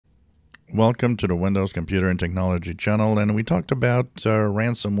Welcome to the Windows Computer and Technology channel, and we talked about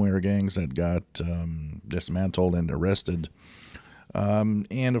ransomware gangs that got dismantled and arrested.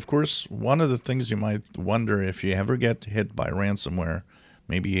 And of course, one of the things you might wonder, if you ever get hit by ransomware,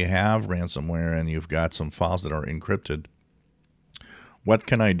 maybe you have ransomware and you've got some files that are encrypted. What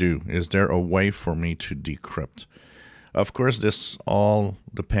can I do? Is there a way for me to decrypt? Of course, this all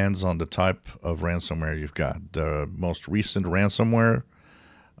depends on the type of ransomware you've got. The most recent ransomware,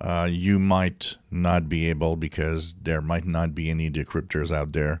 you might not be able, because there might not be any decryptors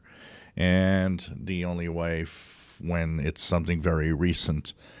out there. And the only way when it's something very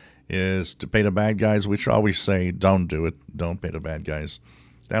recent is to pay the bad guys, which I always say, don't do it. Don't pay the bad guys.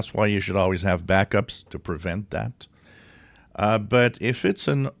 That's why you should always have backups to prevent that. But if it's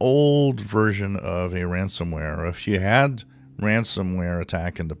an old version of a ransomware, or if you had ransomware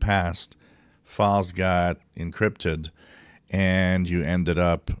attack in the past, files got encrypted, and you ended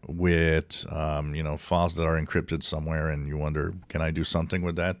up with files that are encrypted somewhere, and you wonder, can I do something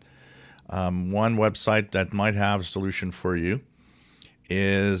with that? One website that might have a solution for you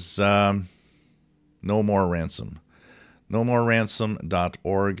is No More Ransom.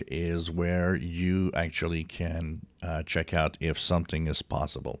 NoMoreRansom.org is where you actually can check out if something is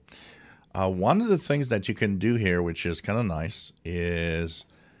possible. One of the things that you can do here, which is kind of nice, is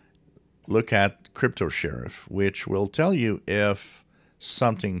look at Crypto Sheriff, which will tell you if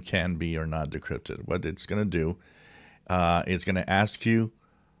something can be or not decrypted. What it's going to do, it's going to ask you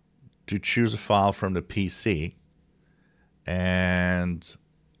to choose a file from the PC, and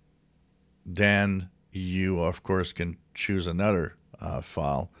then you, of course, can choose another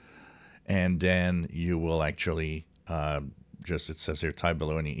file, and then you will actually it says here, type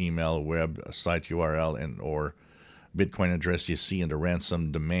below any email, web site URL, and or Bitcoin address you see in the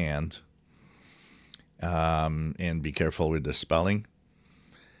ransom demand. And be careful with the spelling.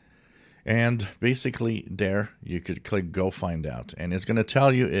 And basically there you could click go find out, and it's going to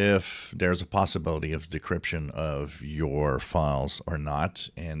tell you if there's a possibility of decryption of your files or not.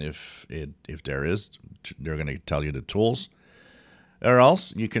 And if there is, they're going to tell you the tools. Or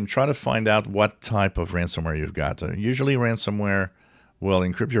else you can try to find out what type of ransomware you've got. Usually ransomware will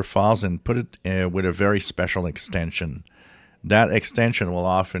encrypt your files and put it with a very special extension. That extension will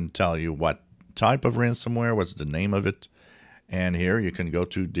often tell you what type of ransomware, what's the name of it. And here you can go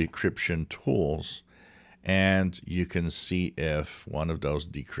to decryption tools, and you can see if one of those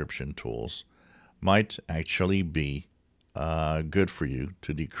decryption tools might actually be good for you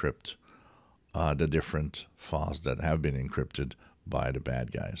to decrypt the different files that have been encrypted by the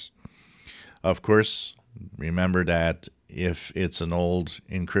bad guys. Of course, remember that if it's an old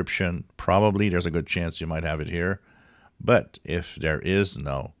encryption, probably there's a good chance you might have it here. But if there is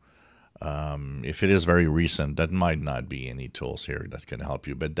no, if it is very recent, that might not be any tools here that can help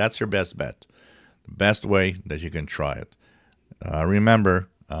you. But that's your best bet, the best way that you can try it. Remember,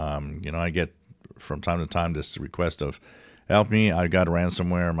 I get from time to time this request of, help me, I got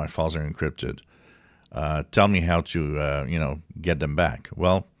ransomware, my files are encrypted. Tell me how to, get them back.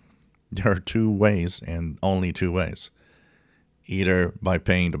 Well, there are two ways, and only two ways. Either by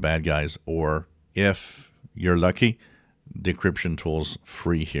paying the bad guys, or if you're lucky, decryption tools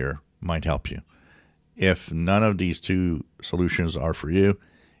free here might help you. If none of these two solutions are for you,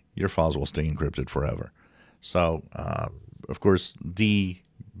 your files will stay encrypted forever. So, of course, the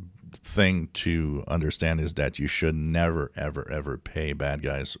thing to understand is that you should never, ever, ever pay bad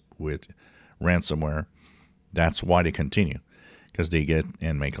guys with ransomware. That's why they continue, because they get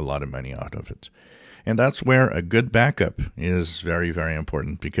and make a lot of money out of it. And that's where a good backup is very, very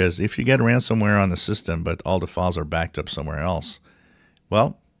important, because if you get ransomware on the system but all the files are backed up somewhere else,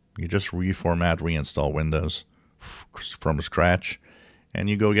 well, you just reformat, reinstall Windows from scratch, and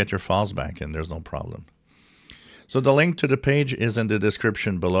you go get your files back, and there's no problem. So the link to the page is in the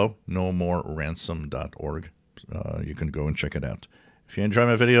description below, nomoreransom.org. You can go and check it out. If you enjoy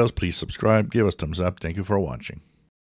my videos, please subscribe, give us a thumbs up. Thank you for watching.